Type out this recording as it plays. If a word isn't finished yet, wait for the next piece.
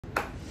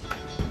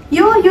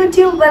Yo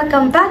YouTube,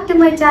 welcome back to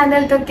my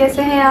channel. तो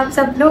कैसे हैं आप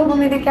सब लोग?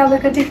 उम्मीद है कि आप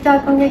बिल्कुल ठीक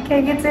ठाक होंगे,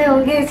 खैरियत से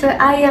होंगे। सो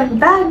I am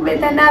back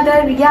with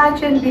another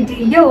reaction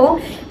video.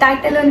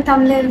 Title और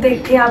थंबनेल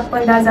देख के आपको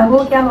अंदाज़ा हो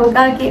गया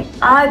होगा कि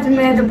आज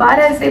मैं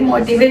दोबारा से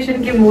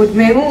मोटिवेशन के मूड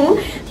में हूँ,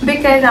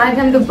 बिकॉज आज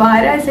हम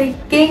दोबारा से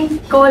किंग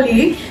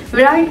कोहली,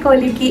 विराट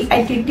कोहली की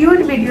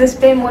एटीट्यूड वीडियोस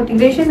पे,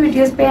 मोटिवेशन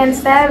वीडियोस पे एंड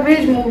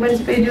सैवेज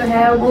मूवमेंट्स पे जो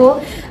है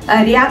वो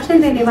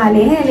रिएक्शन देने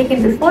वाले हैं।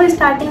 लेकिन बिफोर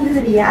स्टार्टिंग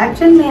दिस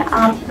रिएक्शन में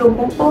आप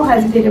लोगों को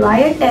हस्ब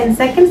रिवायत 10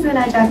 सेकंड्स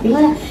देना चाहती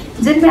हूँ,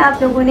 जिनमें आप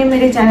लोगों ने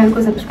मेरे चैनल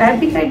को सब्सक्राइब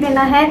भी कर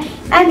देना है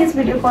एंड इस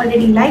वीडियो को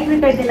ऑलरेडी लाइक भी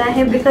कर देना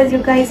है, बिकॉज यू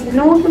गाइस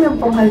नो कि मैं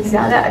बहुत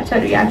ज़्यादा अच्छा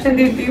रिएक्शन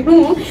देती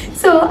हूँ।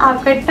 सो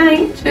आपका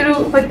टाइम शुरू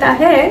होता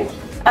है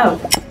अब।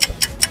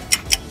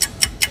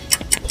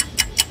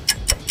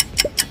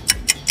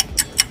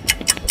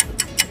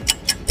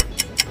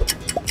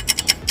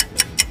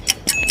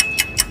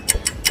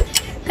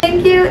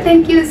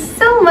 थैंक यू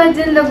सो मच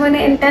जिन लोगों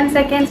ने इन 10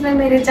 सेकेंड्स में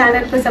मेरे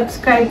चैनल को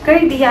सब्सक्राइब कर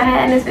दिया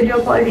है एंड इस वीडियो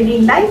को ऑलरेडी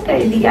लाइक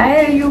कर दिया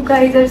है। You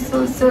guys are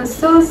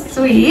so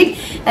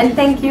sweet and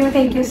thank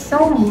you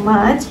so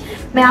much.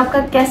 मैं आपका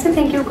कैसे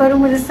थैंक यू करूँ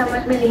मुझे समझ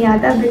में नहीं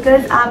आता,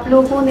 बिकॉज आप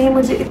लोगों ने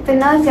मुझे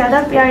इतना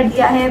ज़्यादा प्यार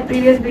दिया है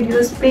प्रीवियस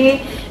वीडियोज़ पे,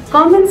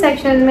 कॉमेंट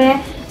सेक्शन में।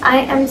 I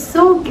am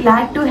so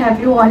glad to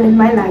have you all in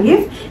my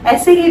life.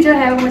 ऐसे ही जो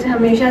है मुझे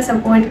हमेशा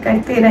सपोर्ट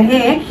करते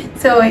रहे।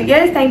 So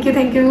yes,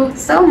 thank you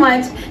so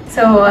much.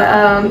 सो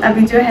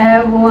अभी जो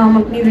है वो हम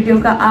अपनी वीडियो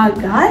का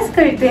आगाज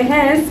करते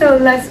हैं। So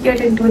let's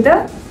get into the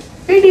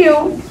video.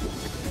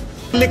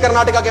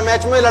 Karnataka के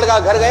मैच में लड़का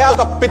घर गया,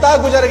 उसका पिता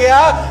गुजर गया।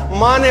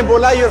 माँ ने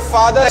बोला your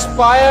father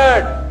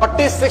expired.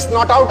 46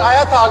 not out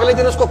आया था, अगले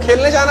दिन उसको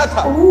खेलने जाना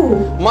था।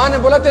 माँ ने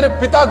बोला तेरे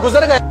पिता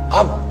गुजर गए,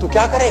 अब तू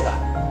क्या करेगा?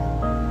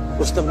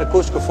 उसने अपने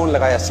कोच को फोन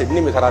लगाया, सिडनी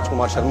में था,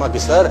 राजकुमार शर्मा की।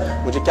 सर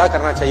मुझे क्या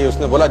करना चाहिए?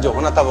 उसने बोला जो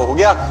होना था वो हो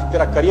गया,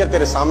 तेरा करियर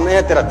तेरे सामने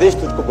है, तेरा देश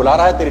तुझको बुला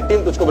रहा है, तेरी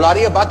टीम तुझको बुला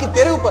रही है, बाकी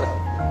तेरे ऊपर है।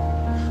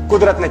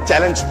 कुदरत ने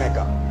चैलेंज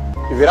फेंका,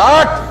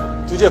 विराट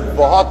तुझे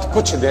बहुत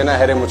कुछ देना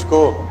है रे मुझको,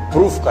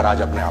 प्रूफ कर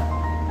आज अपने आप।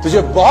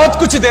 तुझे बहुत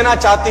कुछ देना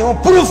चाहती हूं,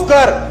 प्रूफ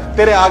कर।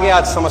 तेरे आगे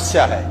आज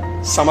समस्या है,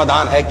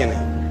 समाधान है कि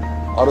नहीं?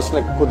 और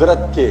उसने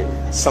कुदरत के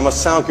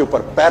समस्याओं के ऊपर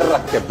पैर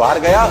रख के बाहर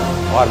गया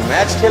और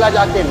मैच खेला,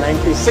 जाके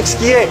 96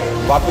 किए,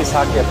 वापस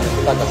आके अपने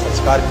पिता का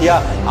संस्कार किया।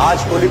 आज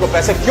कोहली को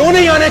पैसे क्यों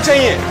नहीं आने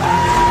चाहिए?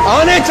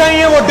 आने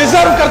चाहिए, वो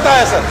डिजर्व करता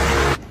है sir.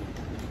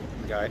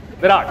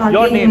 Virat,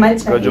 your name?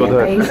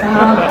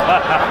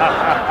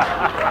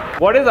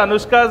 What is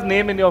Anushka's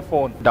name in your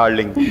phone?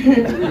 Darling.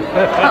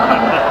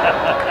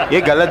 ये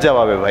गलत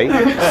जवाब है भाई,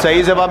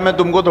 सही जवाब मैं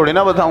तुमको थोड़ी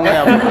ना बताऊंगा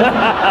यहाँ पे।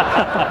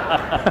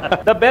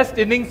 The best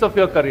innings of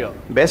your career?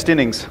 Best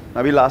innings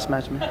अभी लास्ट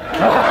मैच में।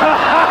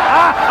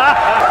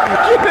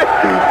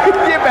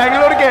 ये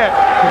बैंगलोर के है।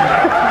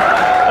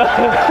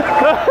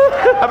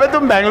 अबे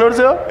तुम बैंगलोर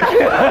से हो?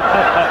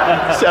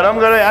 शर्म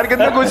करो यार,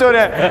 कितने खुश हो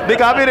रहे हैं,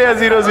 दिखा भी रहे हैं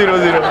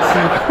 0-0-0।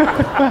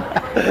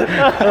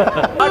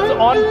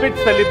 On pitch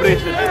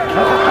celebration.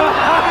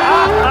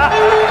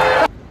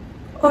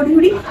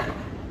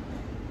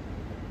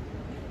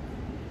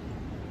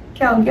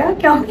 क्या हो गया?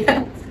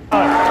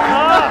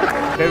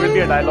 There will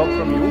be a dialogue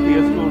from you. He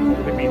has to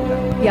repeat that.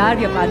 प्यार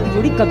व्यापार की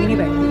जोड़ी कभी नहीं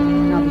बैठती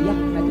ना भैया,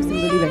 मैं तो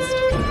सिंगल ही बेस्ट।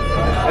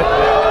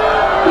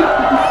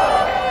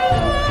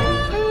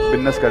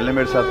 बिजनेस कर ले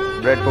मेरे साथ,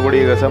 ब्रेड पकौड़ी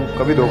की कसम,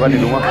 कभी धोखा नहीं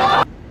दूंगा।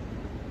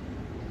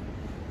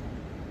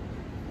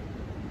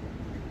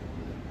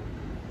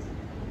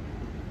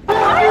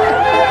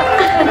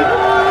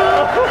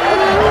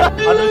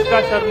 Anushka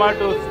Sharma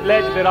to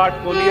sledge Virat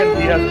Kohli and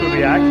he has to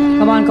react.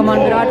 Come on,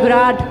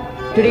 Virat.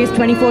 Today is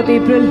 24th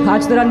April.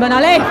 आज तो रन बना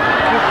ले।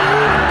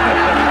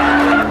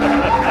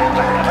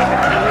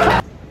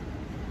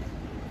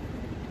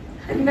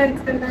 That's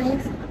so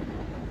nice.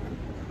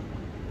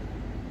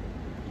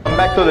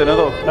 बैक तो देना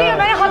तो।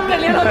 मैंने हक कर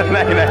लिया था।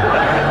 नहीं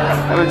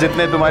अबे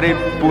जितने तुम्हारी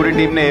पूरी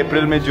टीम ने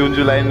अप्रैल में, जून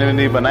जुलाई में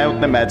नहीं बनाए,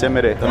 उतने मैच है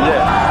मेरे, समझे?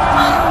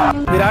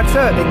 विराट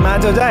सर एक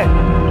मैच हो जाए।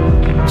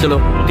 चलो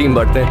टीम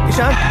बांटते हैं।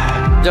 ईशान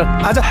जा।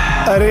 आजा।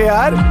 अरे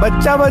यार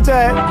बच्चा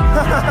है।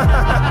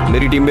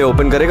 मेरी टीम में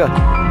ओपन करेगा?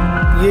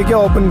 ये क्या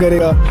ओपन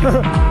करेगा?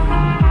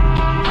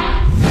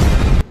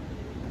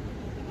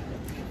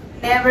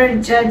 Never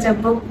judge a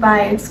book by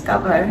its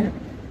cover.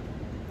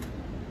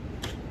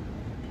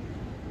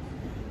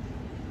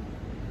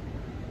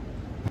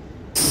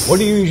 What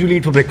do you usually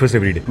eat for breakfast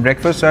every day?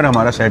 Breakfast sir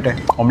हमारा सेट है।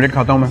 ऑमलेट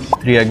खाता हूँ मैं,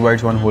 3 egg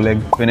whites, 1 whole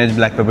egg, spinach,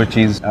 black pepper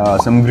cheese,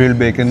 some grilled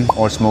bacon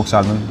और smoked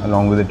salmon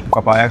along with it.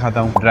 Papaya खाता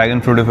हूँ,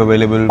 dragon fruit if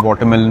available,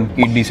 watermelon,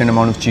 eat decent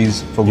amount of cheese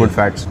for good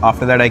fats.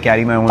 After that I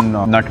carry my own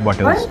nut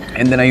butters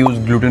and then I use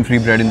gluten-free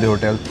bread in the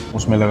hotel.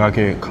 उसमें लगा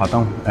के खाता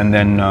हूँ and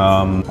then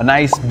a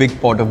nice big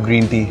pot of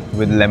green tea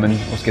with lemon.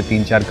 उसके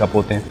 3-4 cup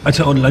होते हैं।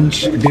 अच्छा, और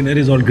lunch, dinner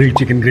is all grilled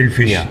chicken, grilled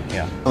fish.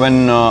 Yeah.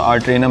 When our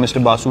trainer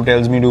Mr. Basu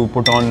tells me to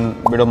put on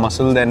a bit of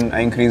muscle, then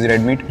I increase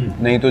red meat.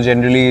 नहीं तो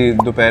generally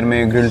दोपहर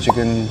में grilled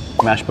chicken,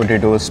 mashed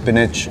potatoes,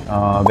 spinach,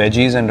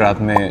 veggies and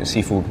रात में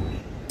seafood.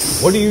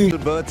 What do you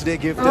Birthday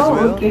gift Oh, as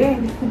well. okay.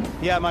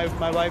 Yeah,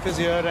 my wife is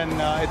here and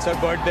it's her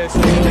birthday. So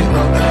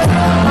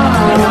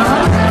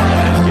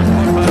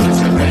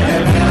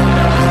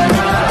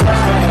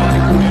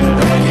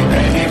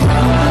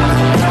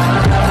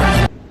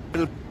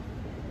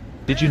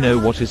Did you know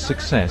what is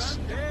success?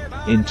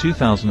 In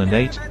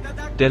 2008,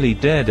 Delhi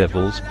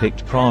Daredevils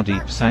picked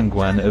Pradeep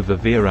Sangwan over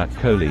Virat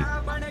Kohli.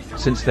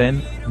 Since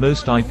then,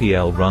 most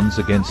IPL runs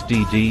against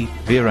DD,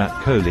 Virat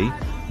Kohli,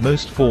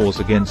 most fours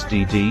against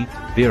DD,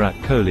 Virat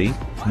Kohli,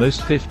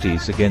 most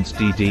 50s against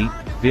DD,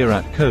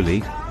 Virat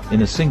Kohli.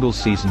 In a single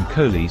season,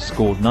 Kohli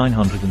scored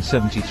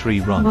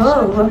 973 runs,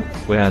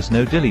 whereas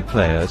no Delhi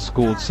player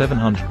scored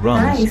 700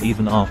 runs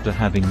even after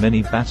having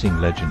many batting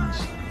legends.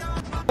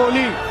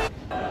 Kohli.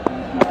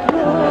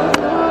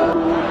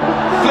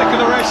 Flick of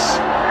the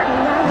wrist,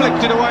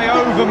 flicked it away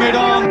over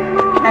mid-arm.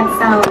 That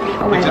sound,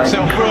 oh my God.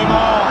 Himself through a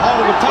mile.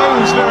 Hold the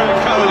pose, Virat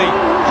Kohli.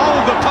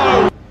 Hold the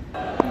pose.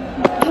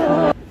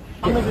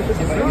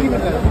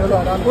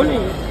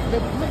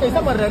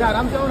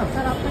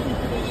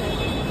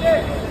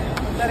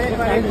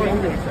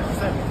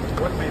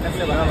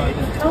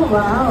 Oh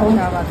wow.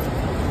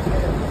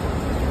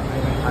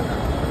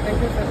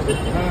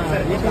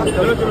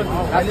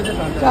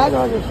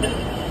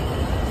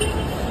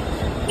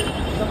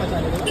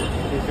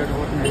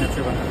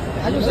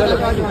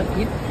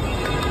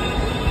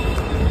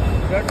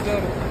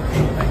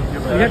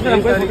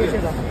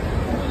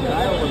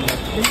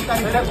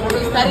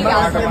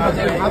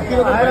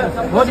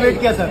 बहुत wait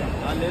किया sir,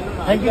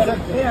 thank you sir.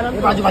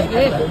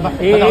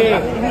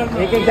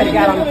 एक एक करके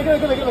आराम।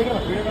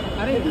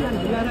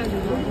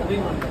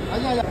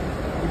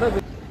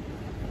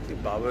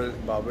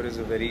 Babar is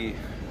a very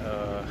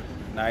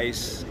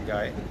nice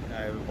guy.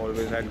 I've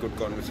always had good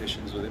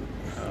conversations with him.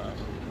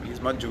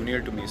 He's much junior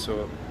to me,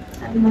 so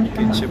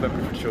kinship I'm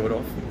not sure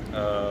of.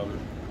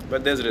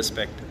 But there's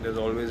respect. There's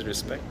always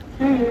respect.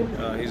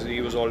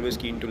 He was always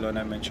keen to learn.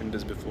 I mentioned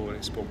this before.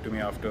 He spoke to me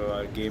after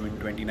our game in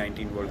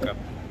 2019 World Cup.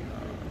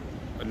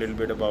 A little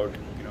bit about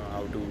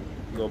how to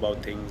go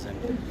about things, and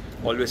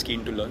always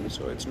keen to learn.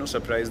 So it's no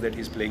surprise that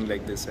he's playing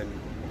like this and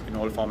in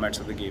all formats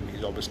of the game.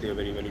 He's obviously a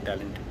very, very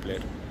talented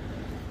player.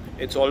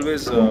 It's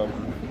always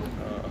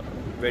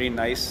very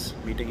nice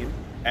meeting him,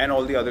 and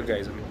all the other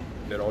guys. I mean,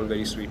 they're all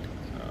very sweet.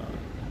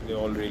 They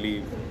all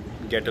really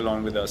get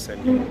along with us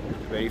and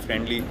very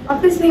friendly.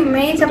 Obviously,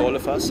 with all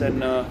of us,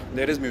 and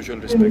there is mutual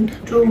respect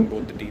between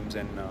both the teams,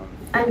 and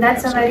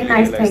that's a very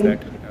nice thing.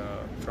 That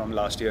from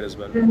last year as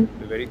well.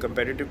 A very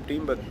competitive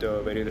team, but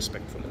very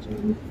respectful as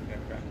well.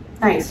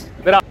 Nice.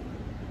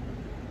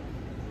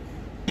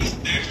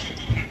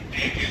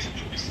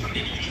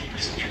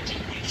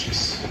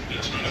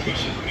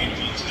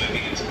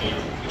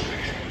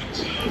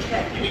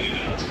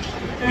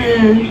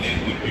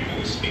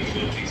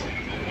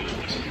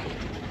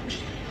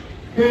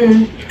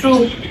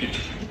 True.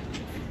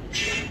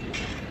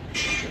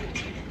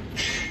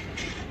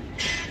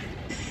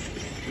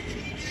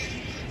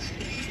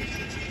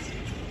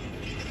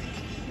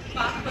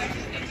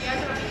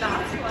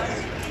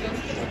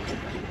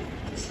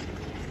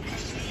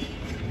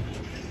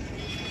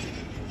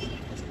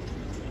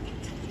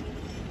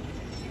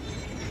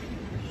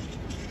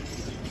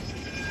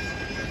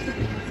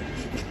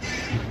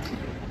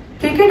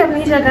 Cricket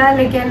अपनी जगह,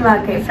 लेकिन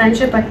वाकई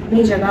friendship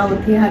अपनी जगह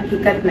होती है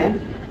हकीकत में.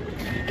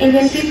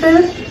 इंडियन पीपल,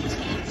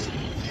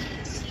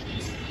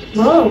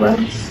 वो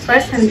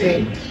first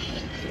 100,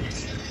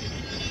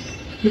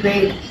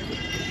 great,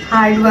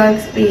 hard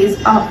work pays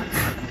off.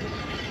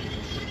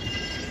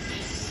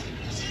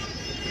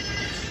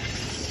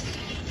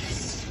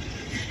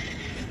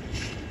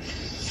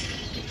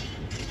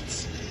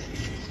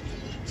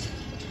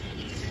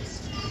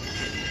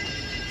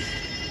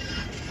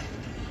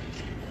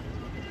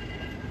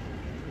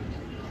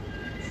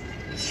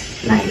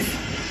 Nice.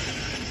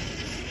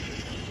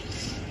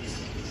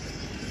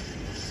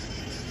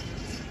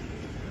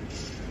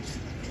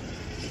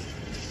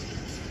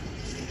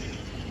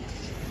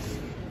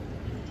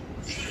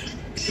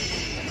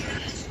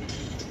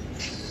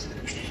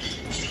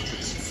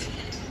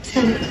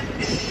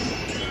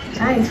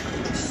 Nice.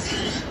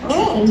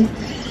 Oh.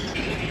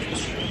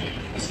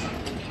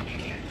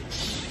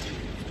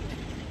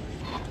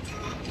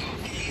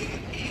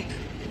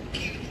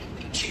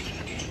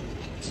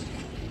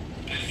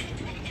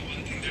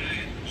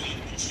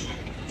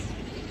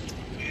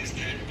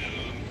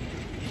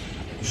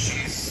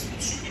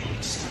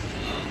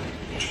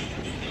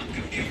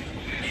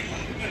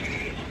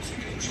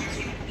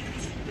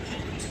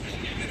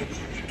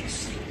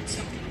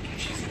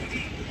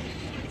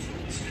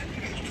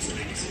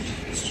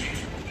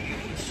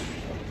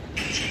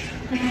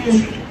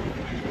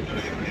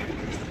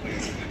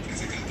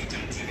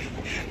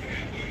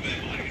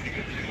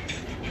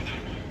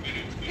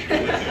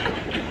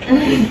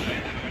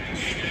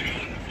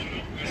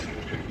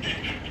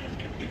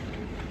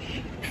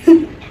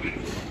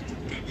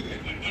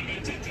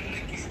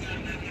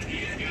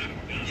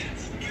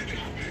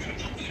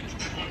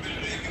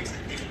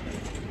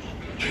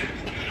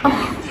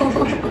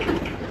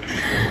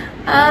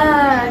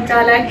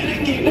 चालाकी.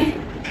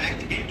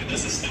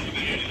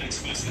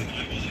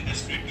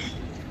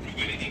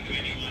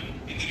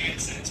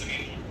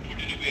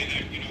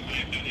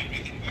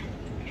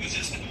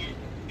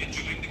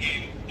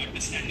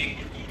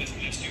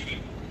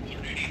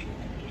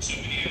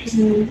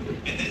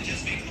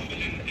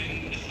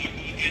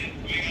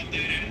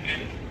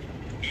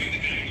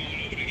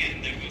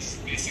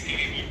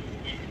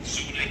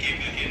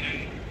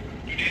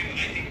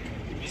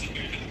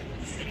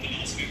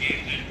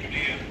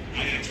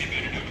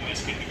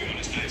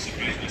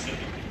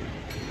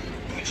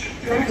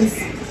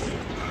 Nice.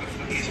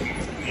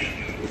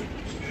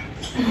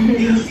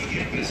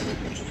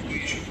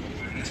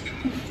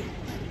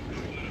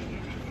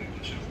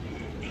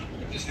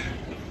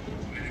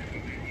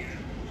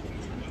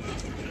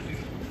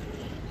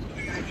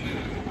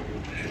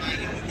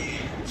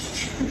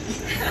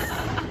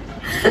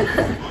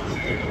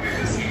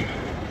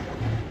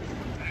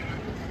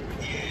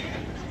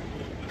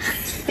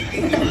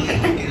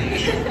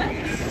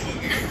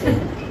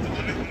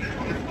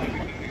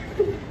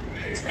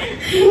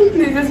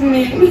 This is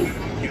me.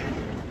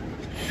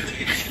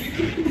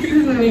 This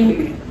is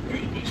me.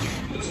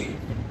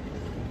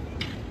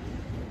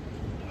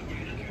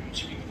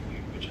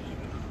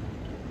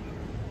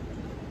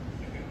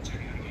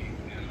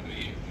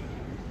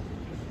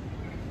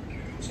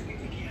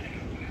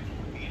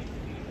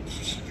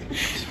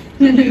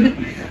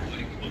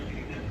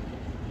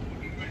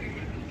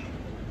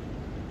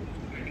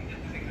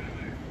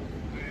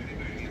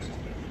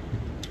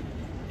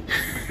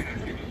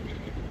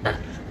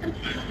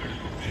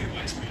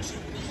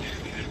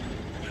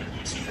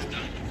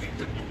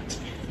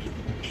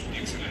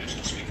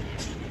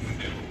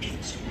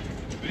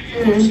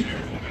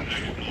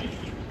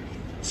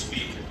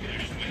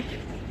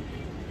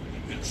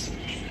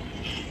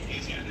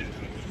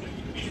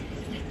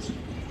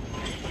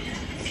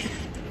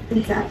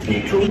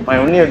 Exactly true. My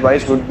only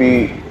advice would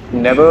be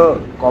never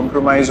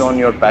compromise on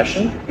your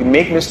passion. You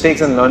make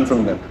mistakes and learn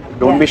from them.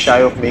 Don't be shy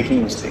of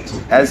making mistakes.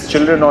 As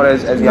children or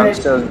as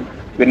youngsters,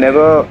 we're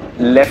never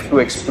left to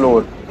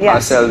explore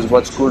ourselves,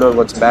 what's good or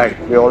what's bad.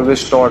 We're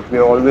always taught,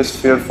 we're always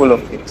fearful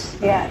of things,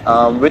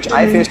 which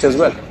I faced as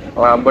well.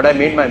 But I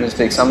made my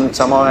mistakes.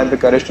 Somehow I had the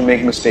courage to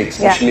make mistakes,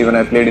 especially when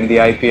I played in the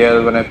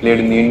IPL, when I played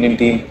in the Indian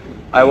team.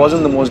 I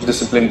wasn't the most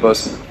disciplined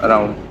person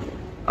around.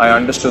 I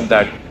understood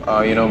that,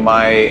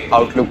 my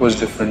outlook was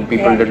different.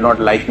 People did not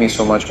like me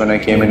so much when I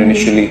came in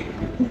initially.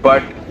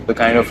 But the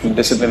kind of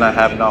discipline I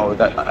have now,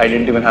 that I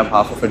didn't even have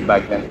half of it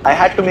back then. I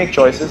had to make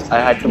choices. I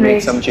had to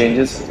make some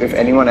changes. If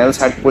anyone else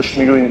had pushed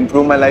me to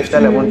improve my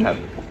lifestyle, I wouldn't have.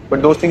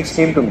 But those things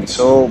came to me.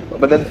 So,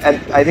 but then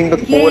I think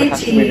the core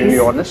has to be really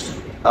honest.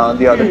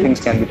 The other things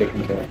can be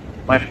taken care of.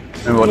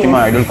 I'm watching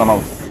my idol come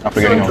out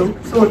after getting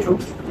out. So true.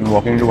 I'm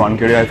walking into one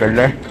kid, I felt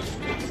that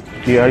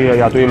कि यार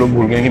या तो ये लोग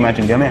भूल गए कि match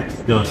India में है,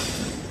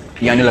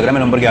 या नहीं लग रहा है मैं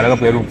नंबर 11 का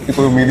प्लेयर हूँ, कि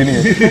कोई उम्मीद ही नहीं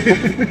है।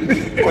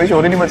 कोई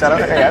शोर ही नहीं मचा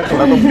रहा था यार,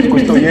 थोड़ा तो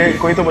कुछ तो ये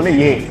कोई तो बोले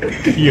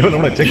ये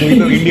थोड़ा अच्छा कोई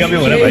तो इंडिया में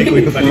हो रहा है भाई,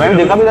 कोई तो मैंने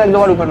देखा भी था एक दो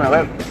बार ऊपर में,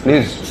 भाई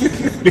प्लीज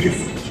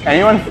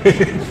एनीवन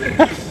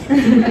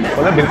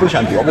मतलब बिल्कुल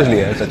शांति ऑब्वियसली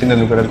है। Sachin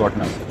Tendulkar has got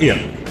now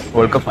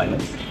world cup final,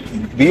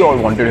 we all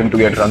wanted him to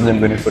get runs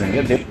and win it for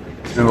India.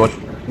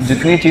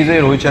 जितनी चीजें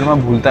रोहित शर्मा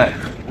भूलता है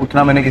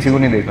उतना मैंने किसी को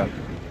नहीं देखा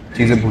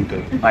चीजें भूलते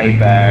हुए।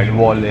 आईपैड,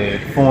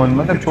 वॉलेट, फोन,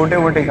 मतलब छोटे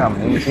मोटे काम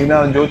नहीं,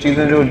 सीधा जो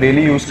चीजें जो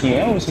डेली यूज की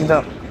हैं वो सीधा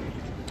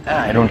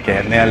आई डोंट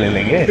केयर, नया ले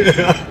लेंगे।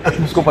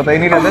 उसको पता ही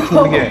नहीं रहता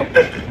छूट गया है,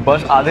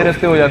 बस आधे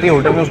रास्ते हो जाती है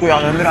होटल में, उसको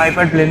याद है मेरा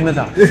आईपैड प्लेन में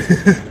था।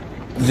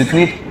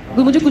 जितनी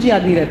तो मुझे कुछ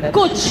याद नहीं रहता है,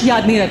 कुछ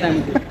याद नहीं रहता है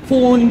मुझे।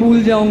 फोन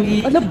भूल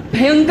जाऊंगी, मतलब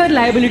भयंकर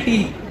लायबिलिटी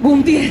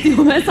घूमती रहती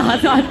हूँ मैं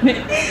साथ में।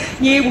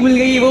 ये भूल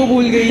गई, वो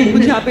भूल गई,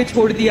 कुछ यहाँ पे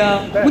छोड़ दिया।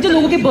 मुझे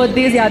लोगों के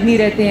बर्थडेज याद नहीं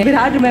रहते हैं।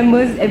 Virat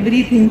remembers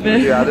everything.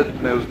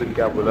 मैं उस दिन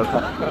क्या बोला था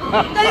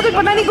कुछ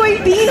पता नहीं, कोई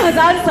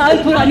 3000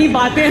 साल पुरानी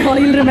बातें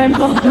ऑयल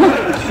रिमेम्बर।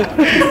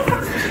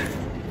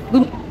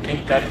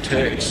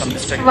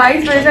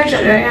 वाइस वर्सा चल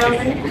रहा है यहाँ पे।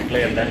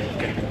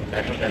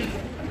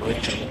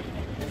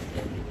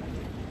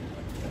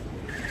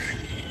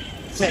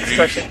 Next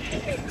question.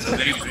 It's a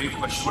very brave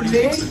question.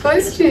 Great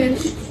question.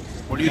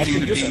 What do you think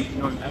the team?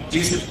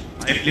 Please,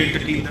 I played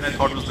the team that I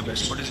thought was the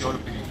best. What is your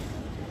opinion?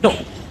 No,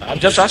 I'm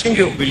just asking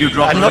you. Will you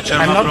drop Rohit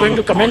Sharma? I'm not going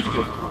to comment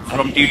you.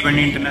 From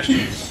T20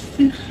 International.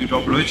 You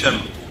drop Rohit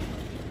Sharma.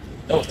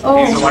 Oh.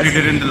 So what you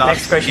did in the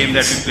last game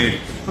that we played.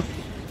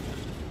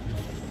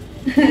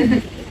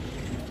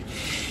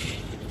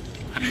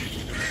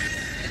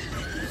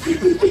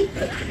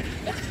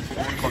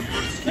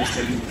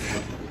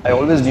 I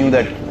always knew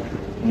that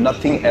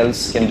nothing else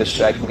can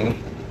distract me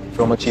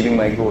from achieving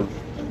my goal,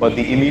 but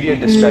the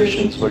immediate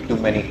distractions were too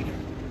many.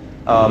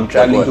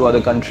 Traveling to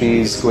other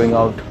countries, going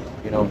out,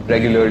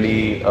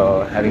 regularly,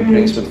 having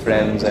drinks with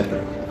friends, and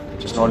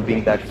just not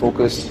being that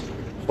focused.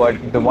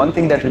 But the one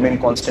thing that remained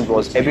constant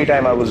was every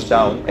time I was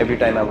down, every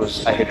time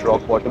I hit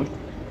rock bottom,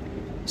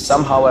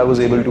 somehow I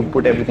was able to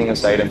put everything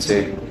aside and say,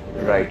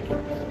 right,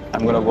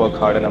 I'm going to work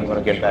hard and I'm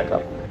going to get back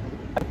up.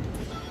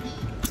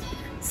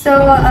 So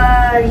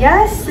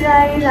yes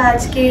guys,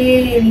 आज के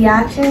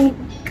reaction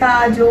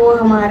का जो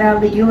हमारा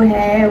video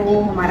है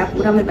वो हमारा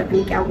पूरा, मैं पता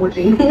नहीं क्या बोल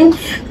रही हूँ,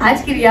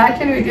 आज की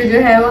रिएक्शन वीडियो जो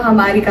है वो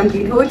हमारी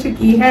कंप्लीट हो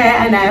चुकी है।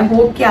 एंड आई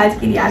होप कि आज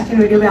की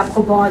रिएक्शन वीडियो भी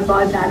आपको बहुत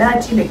बहुत ज़्यादा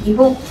अच्छी लगी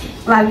हो।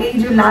 वाकई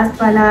जो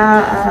लास्ट वाला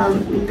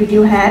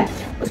वीडियो है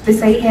उस पर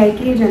सही है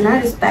कि जो ना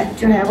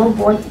रिस्पेक्ट जो है वो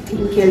बहुत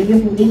टीम के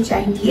लिए होनी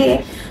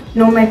चाहिए।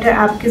 नो मैटर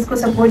आप किसको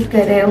सपोर्ट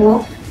कर रहे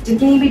हो,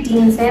 जितनी भी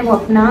टीम्स हैं वो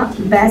अपना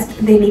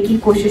बेस्ट देने की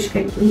कोशिश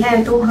करती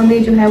हैं, तो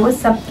हमें जो है वो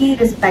सबकी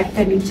रिस्पेक्ट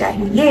करनी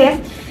चाहिए।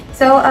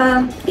 So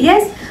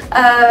yes,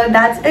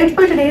 that's it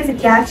for today's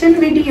reaction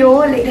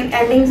video. लेकिन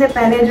एंडिंग से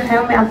पहले जो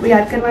है मैं आपको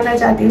याद करवाना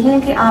चाहती हूँ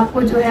कि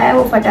आपको जो है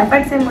वो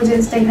फटाफट से मुझे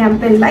इंस्टाग्राम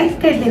पे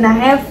लाइक कर देना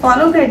है,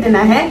 फॉलो कर देना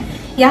है।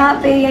 यहाँ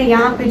पे या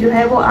यहाँ पे जो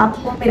है वो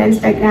आपको मेरा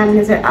इंस्टाग्राम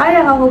नज़र आ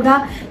रहा होगा,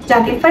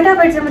 जाके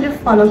फटाफट से मुझे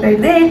फॉलो कर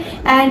दे।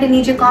 एंड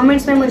नीचे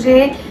कमेंट्स में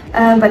मुझे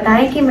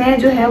बताएं कि मैं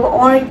जो है वो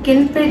और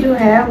किन पे जो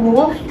है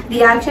वो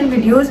रिएक्शन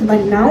वीडियोस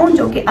बनाऊं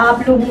जो कि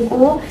आप लोगों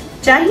को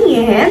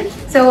चाहिए हैं।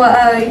 So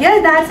yes,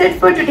 that's it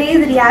for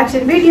today's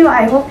reaction video.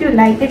 I hope you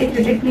liked it. If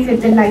you did, please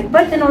hit the like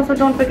button. Also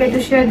don't forget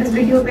to share this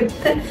video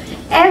with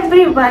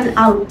everyone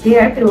out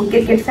there. फिर वो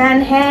cricket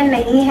fan है,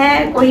 नहीं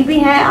है, कोई भी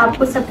है,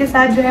 आपको सबके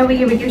साथ जो है वो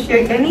ये वीडियो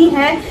शेयर करनी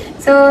है।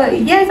 So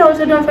yes,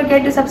 also don't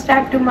forget to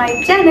subscribe to my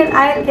channel.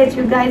 I'll catch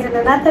you guys in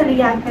another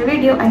reaction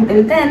video.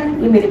 Until then,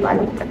 ये मेरे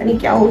बालों को पता नहीं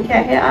क्या हो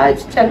गया है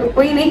आज, चलो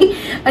कोई नहीं।